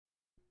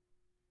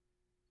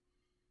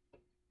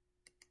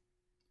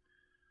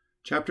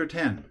Chapter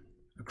 10,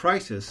 A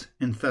Crisis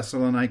in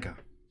Thessalonica.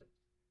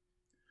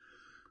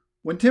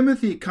 When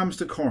Timothy comes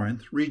to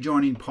Corinth,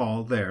 rejoining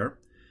Paul there,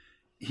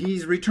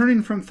 he's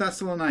returning from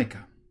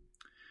Thessalonica.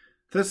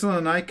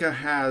 Thessalonica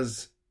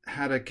has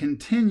had a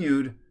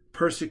continued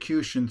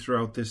persecution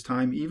throughout this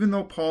time, even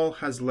though Paul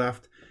has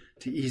left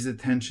to ease the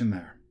tension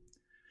there.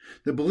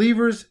 The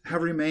believers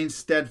have remained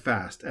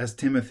steadfast, as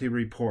Timothy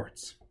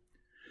reports.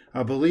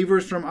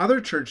 Believers from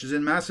other churches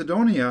in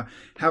Macedonia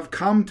have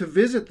come to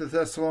visit the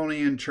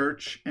Thessalonian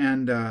church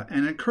and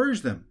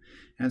encourage them.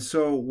 And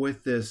so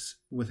with this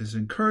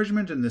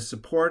encouragement and this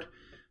support,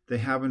 they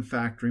have in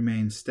fact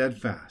remained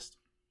steadfast.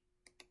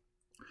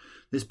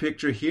 This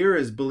picture here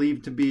is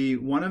believed to be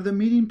one of the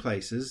meeting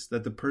places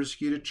that the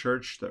persecuted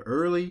church, the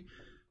early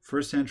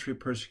first century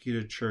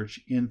persecuted church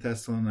in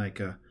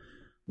Thessalonica,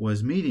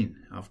 was meeting.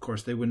 Of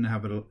course, they wouldn't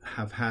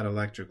have had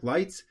electric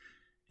lights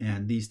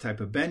and these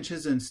type of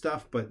benches and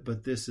stuff,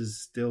 but this is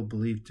still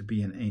believed to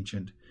be an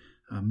ancient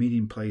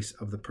meeting place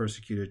of the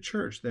persecuted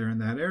church there in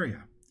that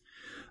area.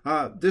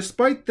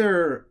 Despite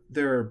their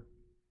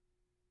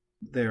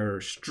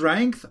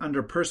strength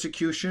under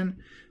persecution,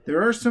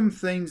 there are some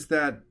things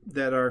that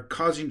are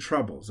causing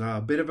troubles, a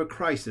bit of a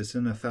crisis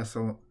in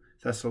the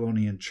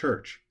Thessalonian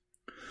church.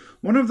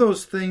 One of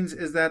those things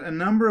is that a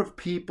number of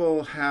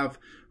people have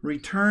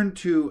returned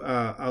to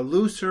a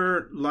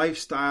looser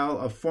lifestyle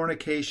of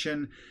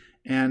fornication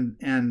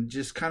and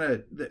just kind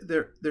of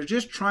they're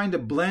just trying to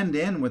blend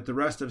in with the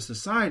rest of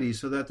society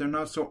so that they're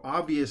not so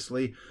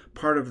obviously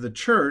part of the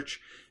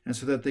church and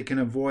so that they can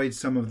avoid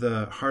some of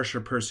the harsher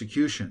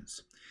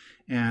persecutions.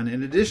 And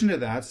in addition to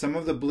that, some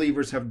of the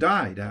believers have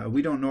died.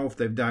 We don't know if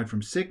they've died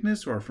from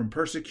sickness or from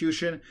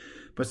persecution,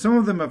 but some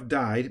of them have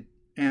died.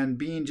 And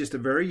being just a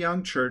very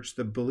young church,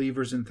 the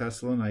believers in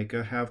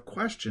Thessalonica have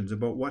questions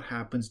about what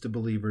happens to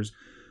believers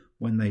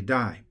when they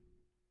die.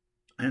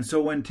 And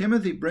so when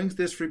Timothy brings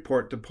this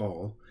report to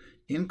Paul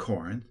in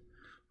Corinth,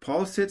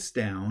 Paul sits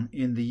down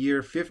in the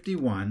year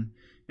 51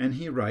 and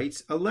he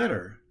writes a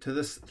letter to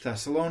the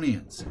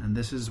Thessalonians. And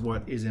this is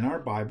what is in our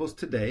Bibles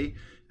today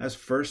as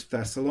 1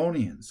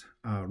 Thessalonians,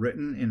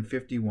 written in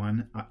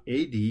 51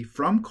 AD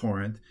from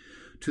Corinth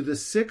to the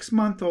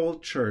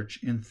 6-month-old church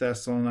in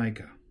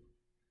Thessalonica.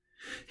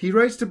 He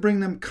writes to bring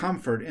them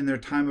comfort in their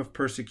time of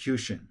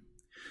persecution.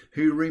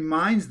 He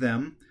reminds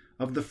them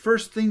of the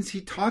first things he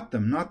taught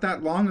them not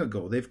that long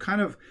ago. They've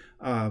kind of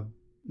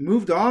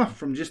moved off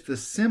from just the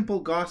simple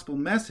gospel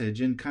message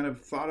and kind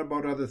of thought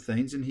about other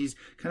things, and he's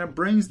kind of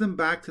brings them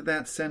back to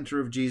that center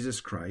of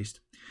Jesus Christ.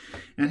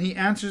 And he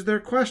answers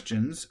their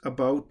questions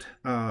about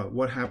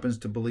what happens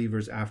to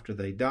believers after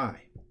they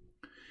die.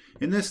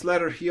 In this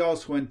letter, he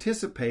also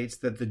anticipates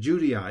that the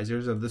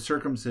Judaizers of the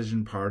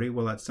circumcision party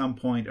will at some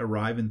point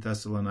arrive in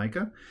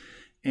Thessalonica.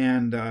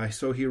 And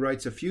so he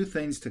writes a few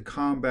things to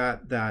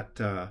combat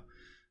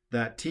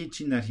that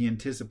teaching that he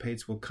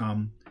anticipates will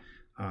come,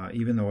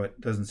 even though it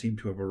doesn't seem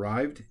to have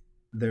arrived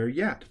there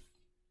yet.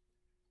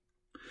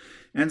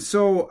 And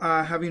so,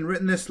 having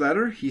written this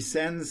letter, he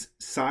sends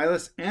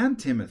Silas and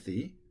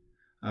Timothy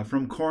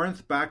from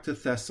Corinth back to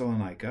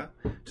Thessalonica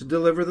to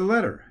deliver the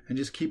letter. And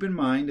just keep in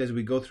mind as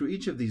we go through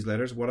each of these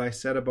letters what I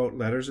said about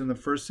letters in the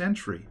first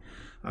century.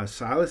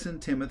 Silas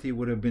and Timothy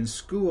would have been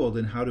schooled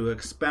in how to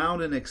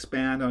expound and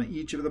expand on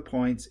each of the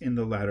points in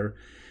the letter,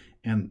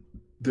 and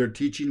their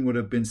teaching would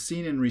have been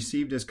seen and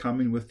received as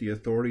coming with the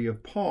authority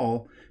of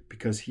Paul,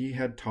 because he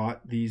had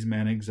taught these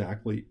men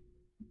exactly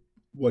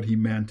what he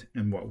meant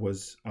and what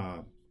was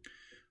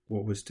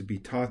to be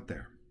taught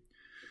there.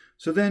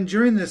 So then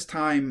during this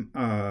time,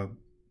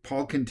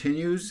 Paul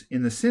continues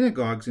in the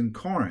synagogues in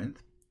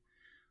Corinth,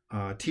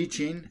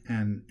 teaching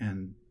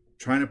and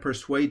trying to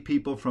persuade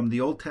people from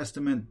the Old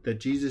Testament that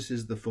Jesus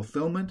is the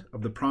fulfillment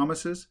of the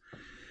promises.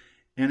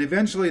 And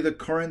eventually the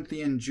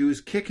Corinthian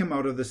Jews kick him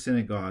out of the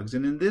synagogues.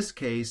 And in this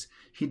case,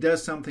 he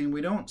does something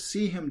we don't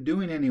see him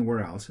doing anywhere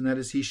else, and that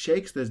is he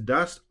shakes the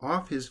dust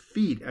off his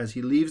feet as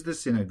he leaves the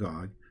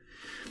synagogue.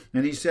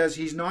 And he says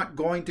he's not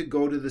going to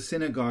go to the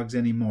synagogues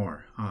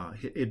anymore.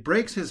 It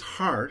breaks his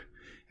heart,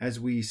 as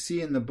we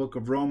see in the book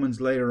of Romans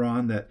later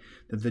on, that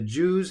the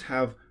Jews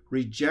have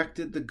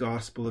rejected the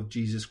gospel of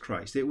Jesus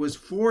Christ. It was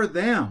for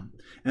them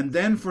and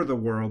then for the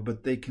world,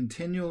 but they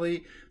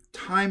continually,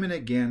 time and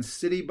again,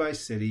 city by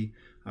city,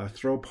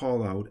 throw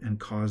Paul out and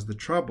cause the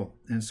trouble.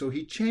 And so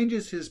he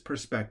changes his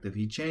perspective.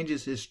 He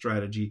changes his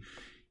strategy.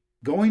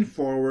 Going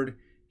forward,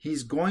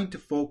 he's going to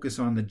focus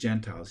on the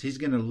Gentiles. He's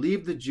going to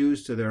leave the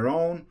Jews to their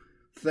own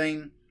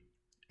thing,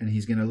 and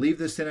he's going to leave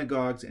the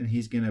synagogues, and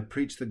he's going to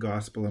preach the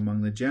gospel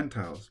among the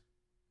Gentiles.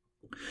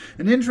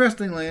 And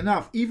interestingly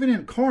enough, even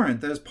in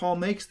Corinth, as Paul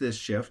makes this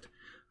shift,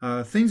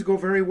 things go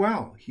very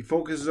well. He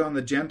focuses on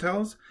the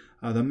Gentiles.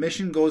 The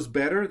mission goes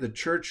better. The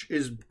church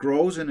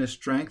grows and is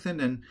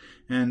strengthened.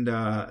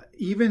 And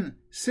even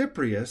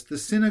Cyprius, the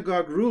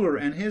synagogue ruler,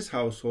 and his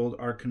household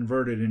are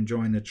converted and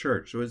join the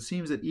church. So it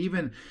seems that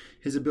even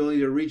his ability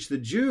to reach the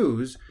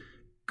Jews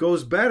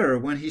goes better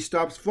when he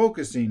stops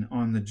focusing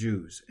on the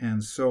Jews.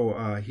 And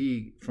so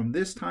from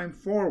this time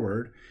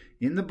forward,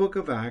 in the book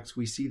of Acts,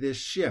 we see this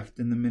shift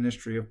in the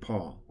ministry of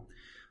Paul.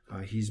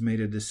 He's made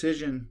a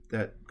decision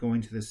that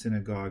going to the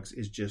synagogues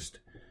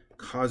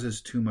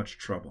causes too much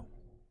trouble.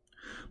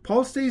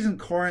 Paul stays in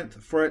Corinth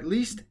for at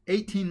least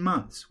 18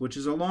 months, which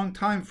is a long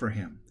time for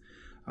him.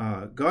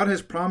 God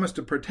has promised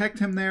to protect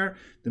him there.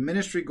 The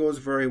ministry goes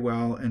very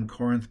well, and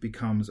Corinth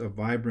becomes a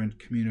vibrant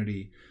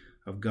community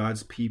of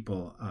God's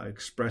people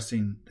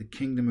expressing the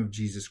kingdom of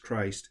Jesus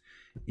Christ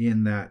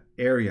in that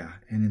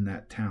area and in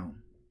that town.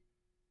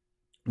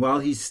 While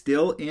he's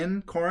still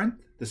in Corinth,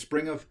 the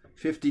spring of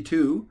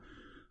 52,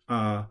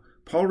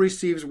 Paul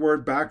receives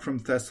word back from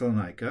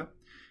Thessalonica,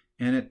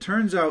 and it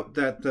turns out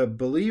that the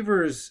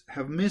believers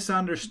have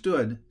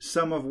misunderstood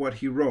some of what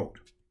he wrote.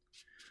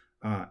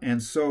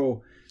 And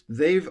so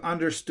they've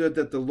understood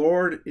that the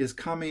Lord is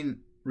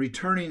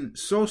returning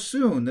so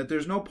soon that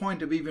there's no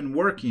point of even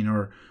working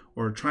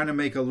or trying to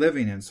make a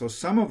living. And so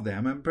some of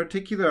them, and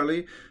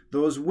particularly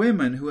those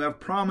women who have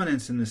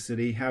prominence in the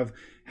city, have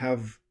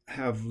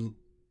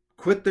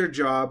quit their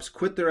jobs,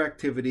 quit their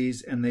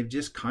activities, and they've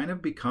just kind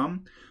of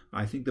become,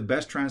 I think the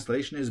best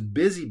translation is,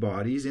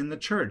 busybodies in the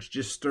church,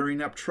 just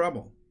stirring up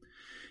trouble.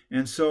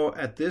 And so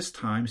at this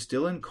time,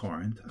 still in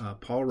Corinth,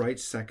 Paul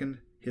writes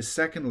his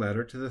second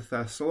letter to the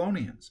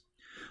Thessalonians.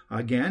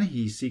 Again,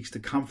 he seeks to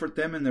comfort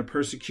them in their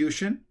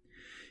persecution.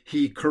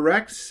 He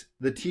corrects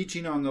the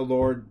teaching on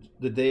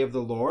the day of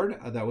the Lord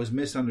that was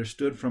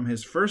misunderstood from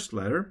his first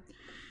letter.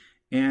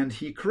 And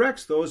he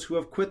corrects those who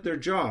have quit their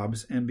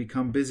jobs and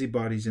become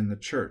busybodies in the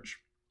church.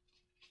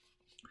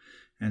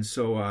 And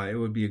so it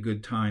would be a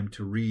good time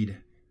to read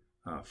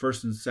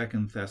 1st and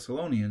 2nd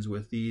Thessalonians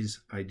with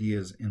these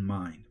ideas in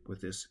mind, with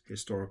this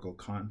historical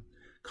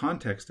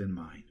context in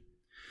mind.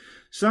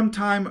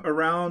 Sometime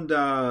around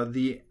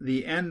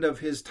the end of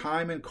his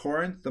time in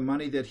Corinth, the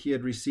money that he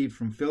had received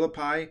from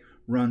Philippi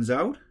runs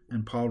out,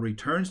 and Paul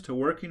returns to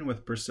working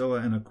with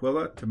Priscilla and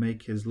Aquila to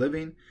make his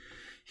living.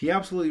 He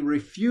absolutely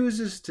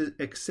refuses to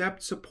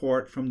accept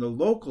support from the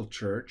local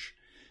church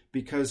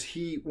because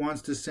he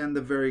wants to send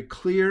the very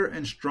clear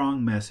and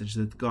strong message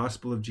that the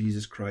gospel of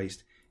Jesus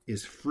Christ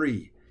is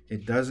free.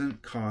 It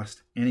doesn't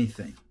cost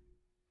anything.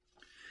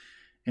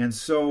 And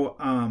so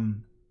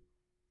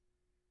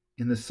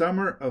in the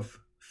summer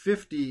of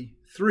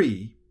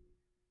 53,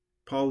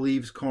 Paul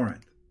leaves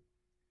Corinth.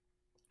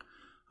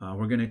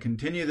 We're going to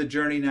continue the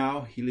journey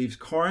now. He leaves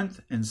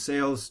Corinth and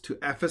sails to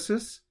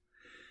Ephesus.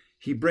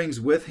 He brings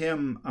with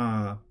him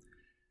Aquila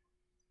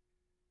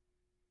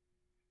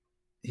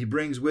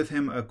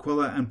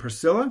and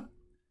Priscilla.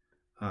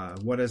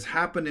 What has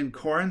happened in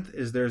Corinth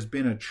is there's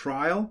been a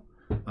trial.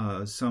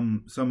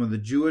 Some of the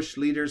Jewish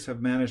leaders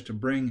have managed to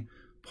bring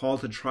Paul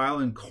to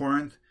trial in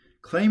Corinth,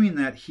 claiming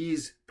that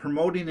he's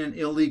promoting an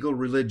illegal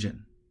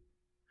religion.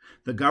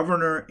 The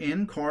governor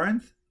in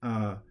Corinth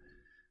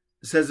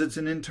says it's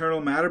an internal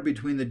matter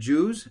between the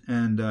Jews,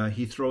 and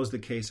he throws the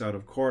case out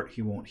of court.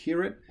 He won't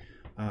hear it.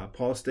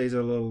 Paul stays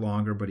a little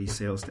longer, but he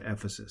sails to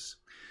Ephesus.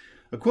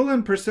 Aquila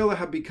and Priscilla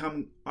have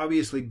become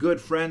obviously good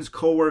friends,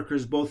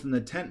 co-workers, both in the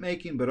tent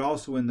making, but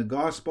also in the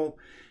gospel,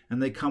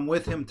 and they come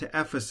with him to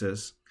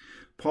Ephesus.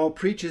 Paul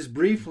preaches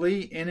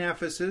briefly in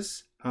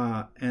Ephesus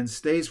and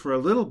stays for a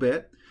little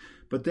bit,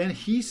 but then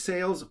he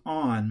sails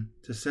on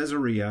to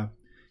Caesarea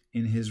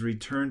in his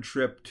return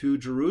trip to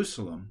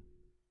Jerusalem,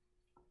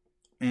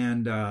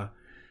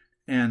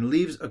 and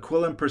leaves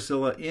Aquila and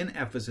Priscilla in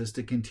Ephesus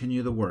to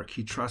continue the work.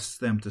 He trusts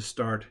them to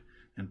start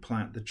and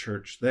plant the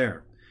church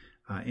there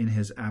in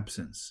his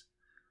absence.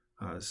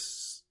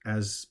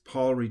 As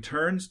Paul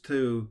returns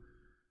to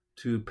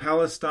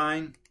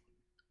Palestine,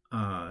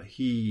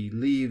 he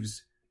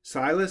leaves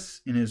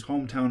Silas in his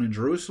hometown in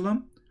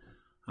Jerusalem.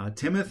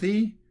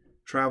 Timothy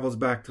travels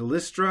back to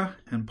Lystra,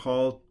 and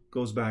Paul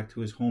goes back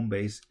to his home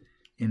base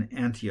in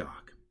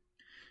Antioch.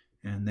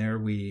 And there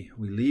we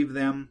leave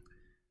them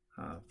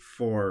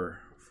for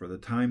the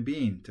time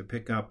being to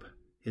pick up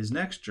his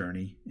next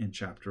journey in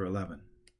chapter 11.